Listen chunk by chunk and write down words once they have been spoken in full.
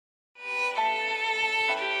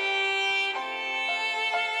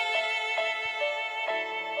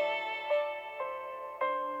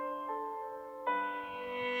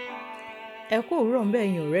Ẹ kú òwúrọ̀ ńbẹ̀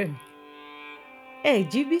ẹ̀yin ọ̀rẹ́ mi. Ẹ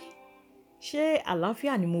jí bí? Ṣé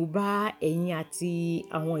àlàáfíà ni mo bá ẹ̀yin àti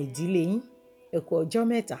àwọn ìdílé yín? Ẹ kú ọjọ́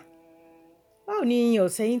mẹ́ta. Báwo ni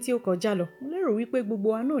ọ̀sẹ̀ yín tí ó kọjá lọ? Mo lérò wípé gbogbo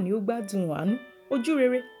wa náà ni ó gbádùn àánú, ojú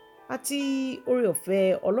rere àti oore ọ̀fẹ́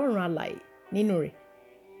Ọlọ́run alààyè nínú rẹ̀.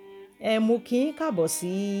 Mo kí yín káàbọ̀ sí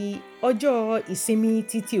ọjọ́ ìsinmi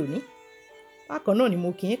títí òní. Bákan náà ni mo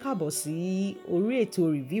kí yín káàbọ̀ sí orí ètò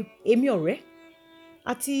review. Èmi ọ̀rẹ́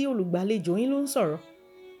àti olùgbàlejò yín ló ń sọ̀rọ̀.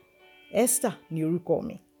 Esther ni orúkọ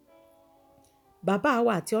mi. Bàbá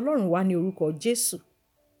wa àti Ọlọ́run wa ní orúkọ Jésù.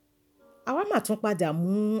 Àwa máa tún padà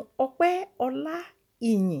mú ọpẹ́, ọlá,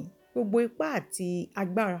 ìyìn, gbogbo ipá àti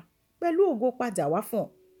agbára pẹ̀lú ògo padà wá fún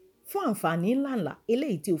àǹfààní ńláǹlà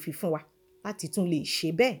eléyìí tí o fi fún wa láti tún lè ṣe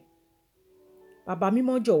bẹ́ẹ̀. Bàbá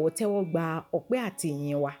mímọ́ jọ̀wọ́ tẹ́wọ́ gba ọpẹ́ àti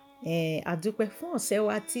ìyìn wa. A dúpẹ́ fún ọ̀sẹ̀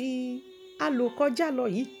wa tí a lò kọjá lọ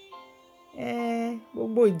yìí.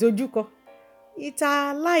 Gbogbo ìdojúkọ,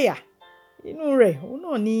 ìtaláyà inú rẹ̀, òun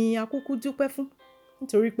náà ni a kúkú dúpẹ́ fún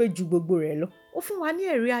nítorí pé ju gbogbo rẹ̀ lọ. Ó fún wa ní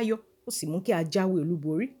ẹ̀rí ayọ̀, ó sì mú kí a jáwé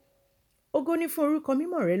olúborí. Ògo ni fún orúkọ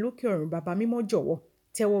mímọ́ rẹ lókè ọ̀run. Bàbá mímọ́ jọ̀wọ́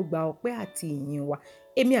tẹ́wọ́ gba ọpẹ́ àti ìyìn wa.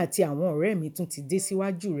 Èmi àti àwọn ọ̀rẹ́ mi tún ti dé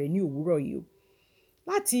síwájú rẹ ní òwúrọ̀ yìí o,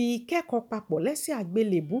 láti kẹ́kọ̀ọ́ papọ̀ lẹ́sẹ̀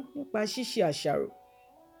àgbélébú nípa ṣíṣe àṣàrò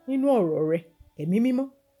nínú ọ̀rọ̀ rẹ. Ẹ̀mí mímọ́,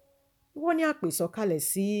 ìwọ ni a pè sọ̀kalẹ̀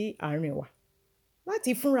sí àárín wa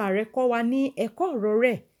láti fúnra rẹ kọ́ wa ní ẹ̀kọ́ ọ̀rọ̀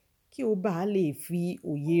rẹ kí o bá lè fi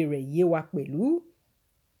òye rẹ̀ yé wa pẹ̀lú.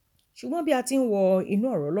 Ṣùgbọ́n bí a ti ń wọ inú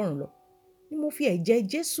ọ̀rọ̀ Ọlọ́run lọ, ni mo fi ẹ̀jẹ̀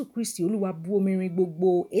Jésù Kristi Olúwa bu omi rin gbogbo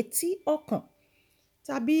etí ọkàn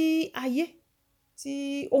tàbí ayé tí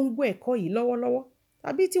ó ń gbọ́ ẹ̀kọ́ yìí lọ́wọ́lọ́wọ́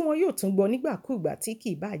tàbí tí wọn yóò tún gbọ́ nígbàkúùgbà tí kì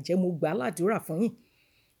í bá jẹ́. Mo gbà ládùúrà fún yín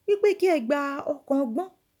wípé kí ẹ gba ọkàn ọgbọ́n,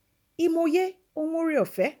 ìmọ̀ye, ohun oore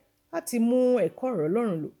ọ̀fẹ́ láti mú ẹ̀kọ́ ọ̀rọ̀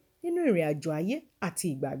Ọlọ́run lò nínú ìrìn àjò ayé àti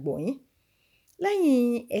ìgbàgbọ́ yín. Lẹ́yìn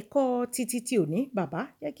ẹ̀kọ́ títí tí òní, bàbá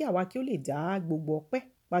jẹ́ kí àwa kí ó lè dá gbogbo ọpẹ́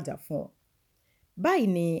padà fún ọ. Báyìí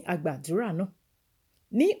ni a gbàdúrà náà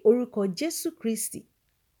ní orúkọ Jésù Kristi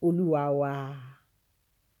Olúwa wa.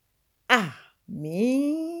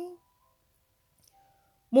 Àmín.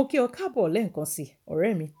 Mo kí ọ káàbọ̀ lẹ́ẹ̀kan sí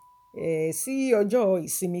ọ̀rẹ́ mi, sí ọjọ́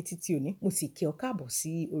ìsinmi títí òní. Mo sì kí ọ káàbọ̀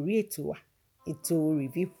sí orí ètò wa, ètò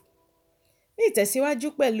review. Ní ìtẹ̀síwájú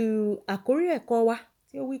pẹ̀lú àkórí ẹ̀kọ́ wa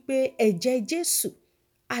tí ó wí pé ẹ̀jẹ̀ Jésù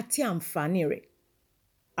àti àǹfààní rẹ̀,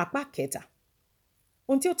 apá kẹta.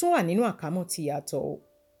 Ohun tí ó tún wà nínú àkámọ́ ti yàtọ̀ o.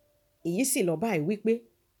 Èyí sì lọ báyìí wípé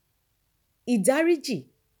ìdáríjì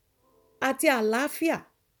àti àlàáfíà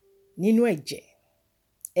nínú ẹ̀jẹ̀.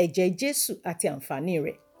 Ẹ̀jẹ̀ Jésù àti àǹfààní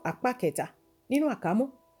rẹ̀, apá kẹta nínú àkámọ́.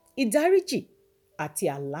 Ìdáríjì àti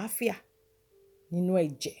àlàáfíà nínú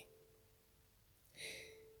ẹ̀jẹ̀.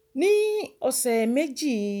 Ní ọ̀sẹ̀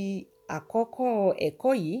méjì àkọ́kọ́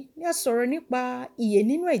ẹ̀kọ́ yìí ni a sọ̀rọ̀ nípa ìyè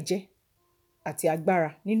nínú ẹ̀jẹ̀ àti agbára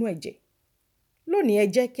nínú ẹ̀jẹ̀. Lónìí ẹ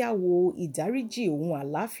jẹ́ kí a wo ìdáríjì ohun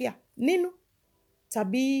àlàáfíà nínú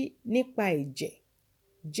tàbí nípa ẹ̀jẹ̀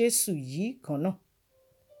Jésù yìí kan náà.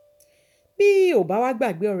 Bí ò bá wá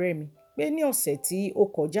gbàgbé ọ̀rẹ́ mi pé ní ọ̀sẹ̀ tí ó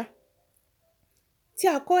kọjá tí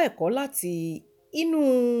a kọ́ ẹ̀kọ́ láti inú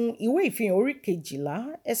ìwé ìfihàn orí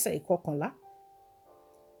 12 ẹsẹ̀ 11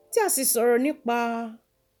 tí a sì sọ̀rọ̀ nípa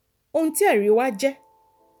ohun tí ẹ̀rí wa jẹ́,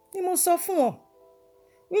 ni mo sọ fún ọ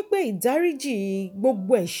wípé ìdáríjì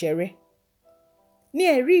gbogbo ẹ̀ṣẹ̀ rẹ ní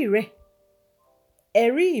ẹ̀rí rẹ,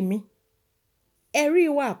 ẹ̀rí mi, ẹ̀rí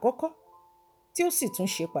wa àkọ́kọ́ tí ó sì tún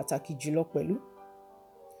ṣe pàtàkì jùlọ pẹ̀lú.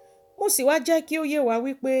 Mo sì wá jẹ́ kí ó yé wa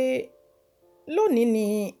wípé lónìí ni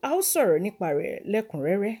a ó sọ̀rọ̀ nípa rẹ̀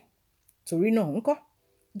lẹ́kùnrẹ́rẹ́. Torí náà ńkọ́,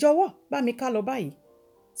 jọ̀wọ́ bá mi ká lọ báyìí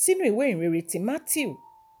sínú ìwé ìhìnrere ti Matthew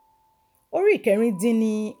orí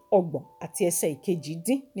 19 àti ẹsẹ̀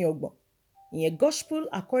 21. Ìyẹn Gospel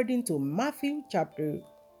according to Matthew chapter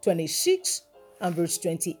 26 and verse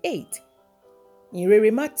 28.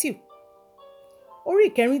 Ìhìnrere Matthew orí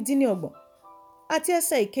 19 àti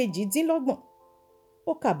ẹsẹ̀ 21.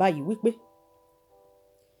 Ó kà báyìí wípé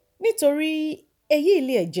nítorí èyí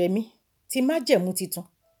ilé ẹ̀jẹ̀ mi ti májẹ̀mú titun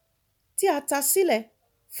tí a ta sílẹ̀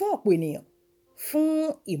fún ọ̀pọ̀ ènìyàn fún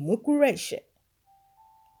ìmúkúrò ẹ̀ṣẹ̀.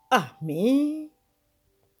 Àmín.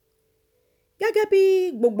 Gẹ́gẹ́ bí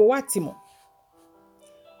gbogbo wa ti mọ̀,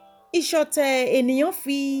 ìṣọ̀tẹ̀ ènìyàn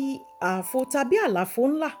fi ààfo tàbí àlàfo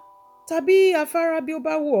ńlá tàbí afárá bí ó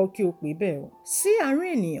bá wù ọ́ kí o pè bẹ́ẹ̀ o, sí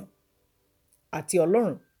àárín ènìyàn àti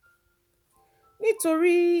Ọlọ́run.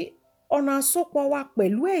 Nítorí ọ̀nà àsopọ̀ wa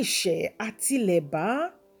pẹ̀lú ẹ̀ṣẹ̀ àtilẹ̀bá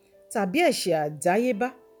tàbí ẹ̀ṣẹ̀ àdáyébá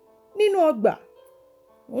nínú ọgbà,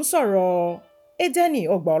 ń sọ̀rọ̀ Édẹ́nì,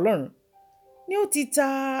 ọgbà Ọlọ́run, ni ó ti ta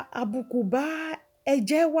àbùkù bá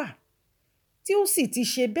ẹ̀jẹ̀ wa. tí ó sì ti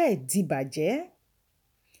ṣe bẹ́ẹ̀ dìbàjẹ́.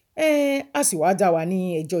 A sì wá dá wa ní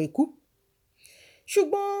ẹjọ́ ikú.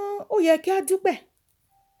 Ṣùgbọ́n ó yẹ kí a dúpẹ́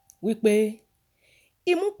wípé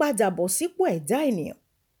ìmúpadàbọ̀sípò ẹ̀dá ènìyàn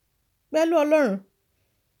pẹ̀lú Ọlọ́run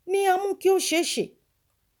ni a mú kí ó ṣeé ṣe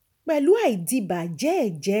pẹ̀lú àìdìbàjẹ́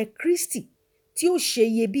ẹ̀jẹ̀ Kristi tí ó ṣe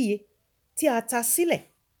iyebíye tí a ta sílẹ̀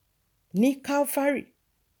ní Calvary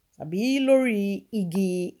tàbí lórí igi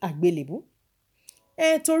àgbélébú.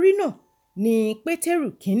 Torí náà ni Pétérù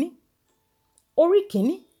kínní, orí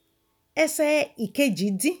kínní, ẹsẹ̀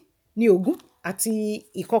ìkejì-dín-ní-ogún àti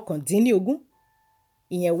ìkọkàndín-ní-ogún.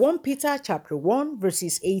 Ìyẹn 1 Peter chapter 1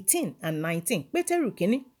 verses 18 and 19. Pétérù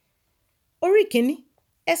kínní, orí kínní,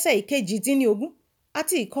 ẹsẹ̀ ìkejì-dín-ní-ogún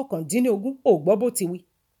àti ìkọkàndín-ní-ogún. Ò gbọ́ bó ti wí.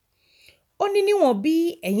 Ó ní níwọ̀n bí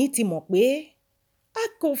ẹ̀yin ti mọ̀ pé a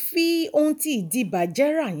kò fi ohun tí ìdíbàjẹ́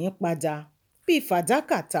rà yín padà bí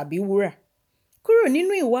fàdákà tàbí wúrà kúrò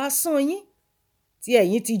nínú ìwà asán yín tí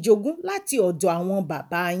ẹ̀yin ti jogún láti ọ̀dọ̀ àwọn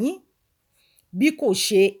bàbá yín, bí kò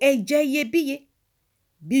ṣe ẹ̀jẹ̀ iyebíye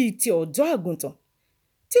bíi ti ọ̀dọ́ àgùntàn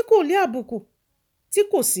tí kò lé àbùkù tí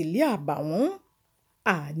kò sì lé àbàwọ́n,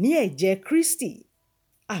 àní ẹ̀jẹ̀ Kristi.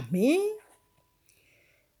 Àmín.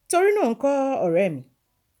 Torí náà ńkọ́ ọ̀rẹ́ mi,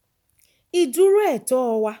 ìdúró ẹ̀tọ́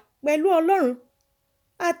wa pẹ̀lú Ọlọ́run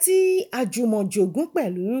àti àjùmọ̀jogún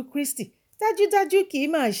pẹ̀lú Kristi dájúdájú kì í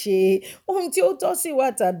máa ṣe ohun tí ó tọ́ sí wa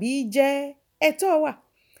tàbí jẹ́ ẹ̀tọ́ wa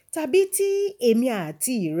tàbí tí èmi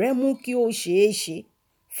àti ìrẹ mú kí ó ṣeé ṣe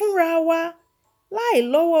fúnra wa láì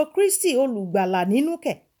lọ́wọ́ Kristi olùgbàlà nínú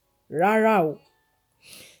kẹ̀. Rárá o.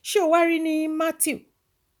 Ṣé o wá rí ní Matthew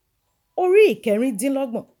orí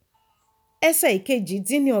ìkẹrìndínlọ́gbọ̀n ẹsẹ̀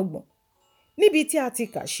ìkejì-dín-ní-ọgbọ̀n níbi tí a ti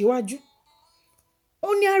kà síwájú. Ó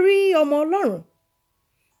ní a rí ọmọ Ọlọ́run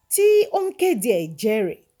tí ó ń kéde ẹ̀jẹ̀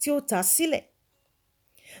rẹ̀ tí ó ta sílẹ̀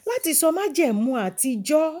láti sọ májẹ̀mú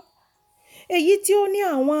àtijọ́, èyí tí ó ní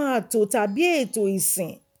àwọn ààtò tàbí ètò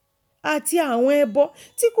ìsìn àti àwọn ẹbọ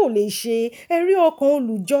tí kò lè ṣe ẹ̀rí ọkàn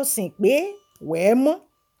olùjọ́sìn pé wẹ̀ mọ́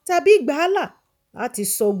tàbí gbà á là láti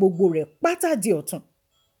sọ gbogbo rẹ̀ pátá di ọ̀tun.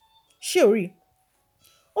 Ṣé o rí?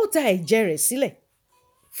 Ó ta ẹ̀jẹ̀ rẹ̀ sílẹ̀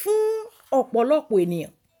fún ọ̀pọ̀lọpọ̀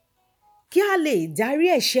ènìyàn kí a lè dárí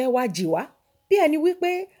ẹ̀ṣẹ̀ wa jì wá bí ẹni wípé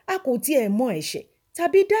a kò tiẹ̀ mọ ẹ̀ṣẹ̀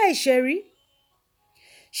tàbí dá ẹ̀ṣẹ̀ rí.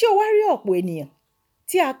 Ṣé o wá rí ọ̀pọ̀ ènìyàn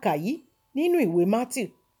tí a kà yìí nínú ìwé Matthew?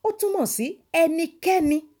 Ó túmọ̀ sí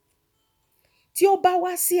ẹnikẹ́ni tí ó bá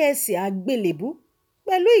wá sí ẹsẹ̀ àgbélébú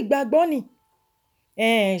pẹ̀lú ìgbàgbọ́ ni.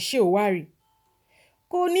 Ṣé o wá rí?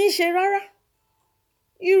 Kò ní í ṣe rárá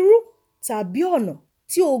irú tàbí ọ̀nà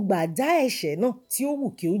tí o gbà dá ẹ̀ṣẹ̀ náà tí ó wù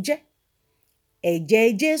kí ó jẹ́. Ẹ̀jẹ̀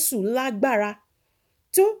Jésù lágbára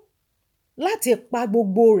tó láti pa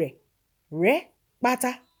gbogbo rẹ̀ rẹ́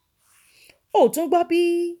pátá. Ó tún gbọ́ bí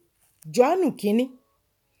Jòhánù kínní,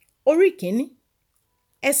 orí kínní,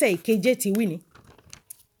 ẹsẹ̀ ìkeje ti wí ni.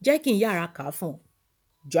 Jẹ́ kí n yára kà á fún ọ.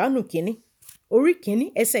 Jòhánù kínní, orí kínní,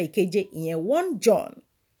 ẹsẹ̀ ìkeje, ìyẹn 1 John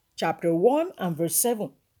chapter 1 and verse 7.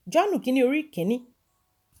 Jòhánù kínní, orí kínní,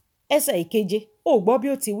 ẹsẹ̀ ìkeje. Ó gbọ́ bí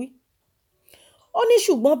ó ti wí. Ó ní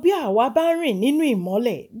ṣùgbọ́n bí àwa bá rìn nínú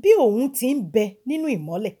ìmọ́lẹ̀ bí òun ti ń bẹ nínú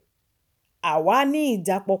ìmọ́lẹ̀, àwa ní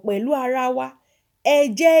ìdàpọ̀ pẹ̀lú ara wa.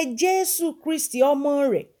 Ẹ̀jẹ̀ Jésù Kristi ọmọ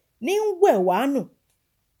rẹ̀ ní ń wẹ̀ wá nù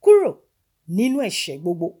kúrò nínú ẹ̀ṣẹ̀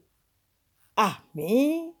gbogbo.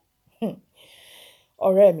 Àmín.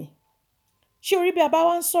 Ọ̀rẹ́ mi, ṣé o rí bí a bá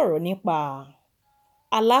wá ń sọ̀rọ̀ nípa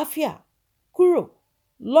àlàáfíà kúrò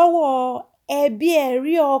lọ́wọ́ ẹbí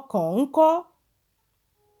ẹ̀rí ọkàn ńkọ́?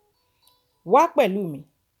 Wá pẹ̀lú mi.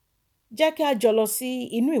 Jẹ́ kí a jọ lọ sí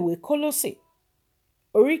inú ìwé Kólósè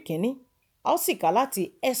orí kínní. A ó sì kà láti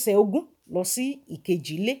ẹsẹ̀ 20 lọ sí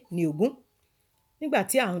ìkejì-lé-ní-ogún. Nígbà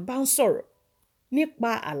tí a bá ń sọ̀rọ̀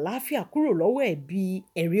nípa àlàáfíà kúrò lọ́wọ́ ẹ̀bi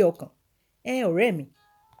ẹ̀rí ọkàn. Ọ̀rẹ́ mi,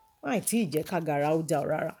 má tí ì jẹ́ ká gara ó dá ọ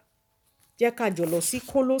rárá. Jẹ́ ká jọ lọ sí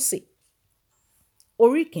Kólósè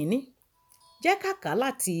orí kínní. Jẹ́ ká kà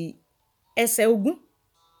láti ẹsẹ̀ 20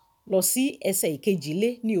 lọ sí ẹsẹ̀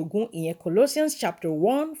ìkejì-lé-ní-ogún. Ìyẹn Colossians chapter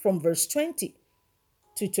 1 from verse 20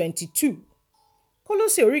 to 22.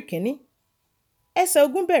 Kólósè orí kínní, ẹsẹ̀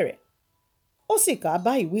 20 bẹ̀rẹ̀. Ó sì kà á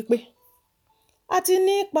báyìí wípé àti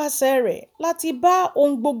nípasẹ̀ rẹ̀ láti bá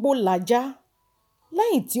ohun gbogbo làjà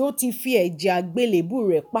lẹ́yìn tí ó ti fi ẹ̀jẹ̀ àgbélébù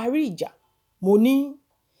rẹ̀ parí ìjà. Mo ní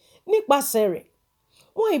nípasẹ̀ rẹ̀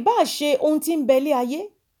wọn ìbá ṣe ohun tí ń bẹ lé ayé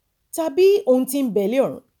tàbí ohun tí ń bẹ lé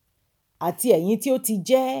ọ̀run, àti ẹ̀yin tí ó ti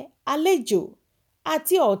jẹ́ àlejò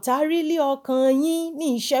àti ọ̀tá rí lé ọkàn yín ní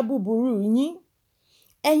iṣẹ́ búburú yín,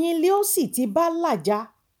 ẹ̀yin lé ó sì ti bá làjà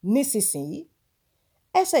nísinsìnyí.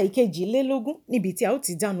 Ẹsẹ̀ ìkejì-lé-lógún níbi tí a ó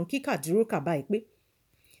ti dánu kíkà dúró kà báyìí pé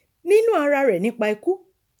nínú ara rẹ̀ nípa ikú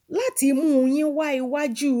láti mú yín wá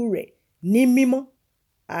iwájú rẹ̀ ní mímọ́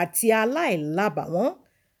àti aláìlábàwọ́n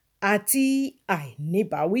àti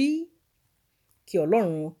àìníbàwí. Kí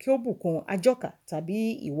Ọlọ́run kí ó bùkún àjọkà tàbí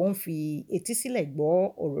ìwọ ń fi etí sílẹ̀ gbọ́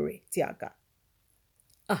ọ̀rọ̀ rẹ̀ tí a kà.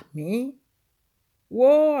 Àmín. Wò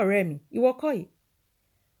ọ̀rẹ́ mi, ìwọ kọ́ yìí.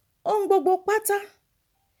 Ohun gbogbo pátá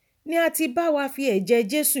ni a ti bá wa fi ẹ̀jẹ̀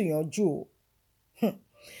Jésù yanjú o. Hmm.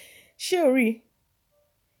 Ṣé o rí?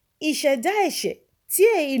 Ìṣẹ̀dá ẹ̀ṣẹ̀ tí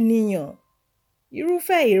ènìyàn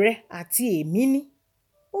irúfẹ́ ìrẹ àti èmi ní,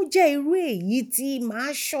 ó jẹ́ irú èyí tí máa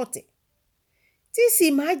ṣọ̀tẹ̀, tí sì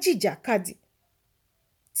máa jìjàkadì,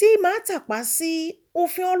 tí máa tàpá sí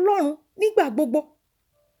òfin Ọlọ́run nígbà gbogbo.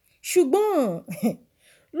 Ṣùgbọ́n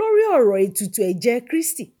lórí ọ̀rọ̀ ètùtù ẹ̀jẹ̀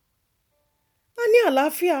Kristi, a ní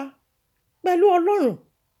àlàáfíà pẹ̀lú Ọlọ́run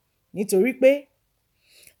nítorí pé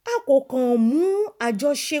a kò kàn mú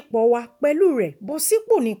àjọṣepọ̀ wa pẹ̀lú rẹ̀ bọ̀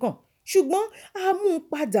sípò nìkan, ṣùgbọ́n a mú un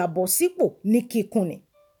padà bọ̀ sípò ní kíkún ni.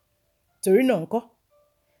 Torí náà ńkọ́,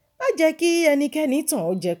 má jẹ́ kí ẹnikẹ́ni tàn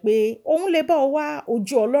ọ́ jẹ pé òun lè bá ọ wá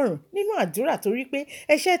ojú Ọlọ́run nínú àdúrà torí pé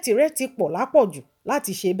ẹ̀ṣẹ̀ tìrẹ ti pọ̀ lápọ̀jù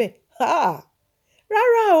láti ṣe bẹ́ẹ̀.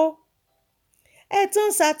 Rárá o, ẹ̀tàn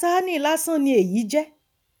Sátánì lásán ni èyí jẹ́.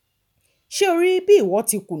 Ṣé o rí bí ìwọ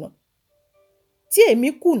ti kùnà, tí èmi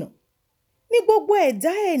kùnà, ní gbogbo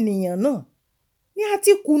ẹ̀dá ènìyàn náà ni a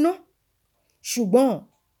ti kùnà. Ṣùgbọ́n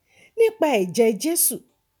nípa ẹ̀jẹ̀ Jésù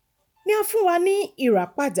ni a fún wa ní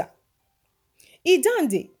ìràpadà,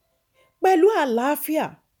 ìdáǹdè pẹ̀lú àlàáfíà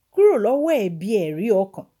kúrò lọ́wọ́ ẹ̀bi ẹ̀rí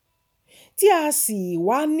ọkàn, tí a sì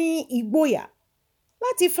wá ní ìgboyà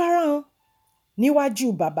láti farahàn níwájú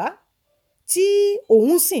Bàbá tí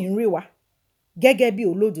òun sì ń rí wa gẹ́gẹ́ bí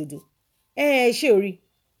olódodo. Ṣé o rí?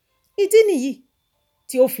 Ìdí nìyí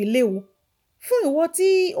tí ó fi léwu fún ìwọ tí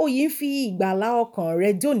ó yìí ń fi ìgbàlà ọkàn rẹ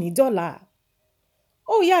dònídọ̀la.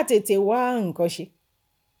 Ó yá tètè wá nǹkan ṣe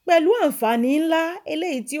pẹ̀lú àǹfààní ńlá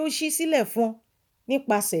eléyìí tí ó ṣí sílẹ̀ fún ọ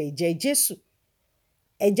nípasẹ̀ ẹ̀jẹ̀ Jésù.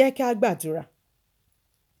 Ẹ jẹ́ kí a gbàdúrà.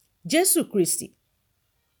 Jésù Kristi,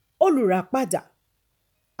 olùràpadà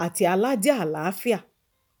àti aládé àlàáfíà,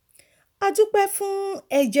 a dúpẹ́ fún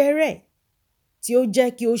ẹ̀jẹ̀ rẹ̀ tí ó jẹ́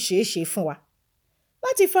kí ó ṣeé ṣe fún wa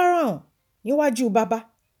láti farahàn níwájú Bàbá,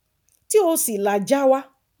 tí ó sì làjà wá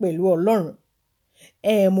pẹ̀lú Ọlọ́run.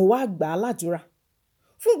 Mo wá gbà á ládùúrà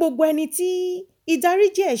fún gbogbo ẹni tí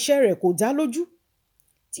ìdáríjì ẹ̀ṣẹ̀ rẹ̀ kò dá lójú,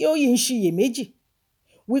 tí ó yìí ń ṣiyèméjì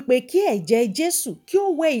wípé kí ẹ̀jẹ̀ Jésù kí ó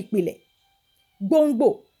wẹ ìpìlẹ̀, gbòǹgbò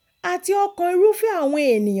àti ọkàn irúfẹ́ àwọn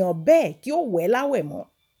ènìyàn bẹ́ẹ̀ kí ó wẹ̀ láwẹ̀ mọ́.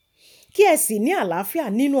 Kí ẹ sì ní àlàáfíà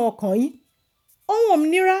nínú ọkàn yín, ohun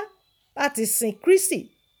òmìnira láti sin Kristi,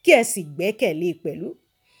 kí ẹ sì gbẹ́kẹ̀lé pẹ̀lú.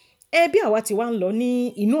 Bí àwa ti wá ń lọ ní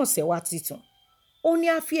inú ọ̀sẹ̀ wa titun, ó ní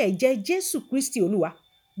a fi ẹ̀jẹ̀ Jésù Kristi Olúwa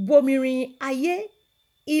bomirin ayé,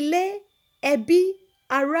 ilé, ẹbí,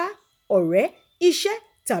 ará, ọ̀rẹ́, iṣẹ́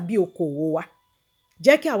tàbí okòwò wa.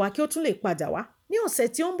 Jẹ́ kí àwa kí ó tún lè padà wá ní ọ̀sẹ̀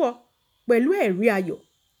tí ó ń bọ̀ pẹ̀lú ẹ̀rí ayọ̀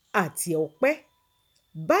àti ọpẹ́.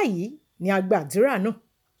 Báyìí ni a gbàdúrà náà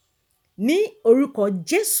ní orúkọ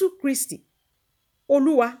Jésù Kristi,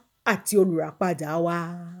 Olúwa àti olùràpadà wa.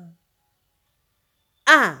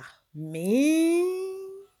 Àmín.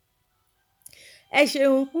 Ẹ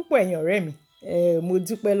ṣeun púpọ̀ ẹ̀yin ọ̀rẹ́ mi. Mo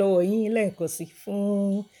dúpẹ́ lọ́wọ́ yín lẹ́ẹ̀kan sí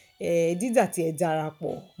fún dídà tí ẹ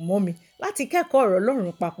darapọ̀ mọ́ mi láti kẹ́kọ̀ọ́ ọ̀rọ̀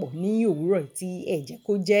Ọlọ́run papọ̀ ní òwúrọ̀ tí ẹ jẹ́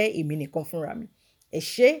kó jẹ́ èmi nìkan fúnra mi. Ẹ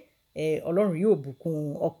ṣé, Ọlọ́run yóò bùkún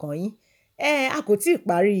ọkàn yín. A kò tí ì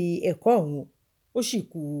parí ẹ̀kọ́ ọ̀hún o. Ó sì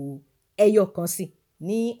kù ẹyọ kan sí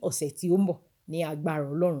ní ọ̀sẹ̀ tí ó ń bọ̀ ní agbára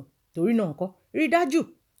Ọlọ́run. Torí náà ńkọ́, rí dájú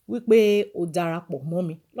wípé o darapọ̀ mọ́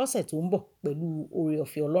mi lọ́sẹ̀ tó ń bọ̀ pẹ̀lú oore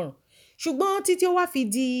ọ̀fẹ́ Ọlọ́run. Ṣùgbọ́n títí ó wá fi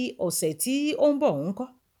di ọ̀sẹ̀ tí ó ń bọ̀ ńkọ́,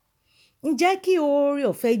 ǹjẹ́ kí oore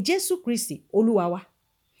ọ̀fẹ́ Jésù Kristi Olúwa wa,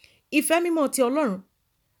 ìfẹ́ mímọ́ ti Ọlọ́run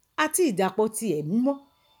àti ìdàpọ̀ ti Ẹ̀mí Mímọ́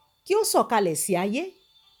kí ó sọ̀kalẹ̀ sí ayé,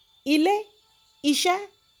 ilé, iṣẹ́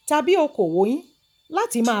tàbí okòwò yín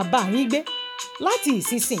láti máa bá yín gbé láti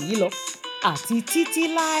ìsinsìnyí lọ àti títí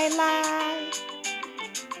láéláé.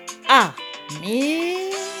 Àmín.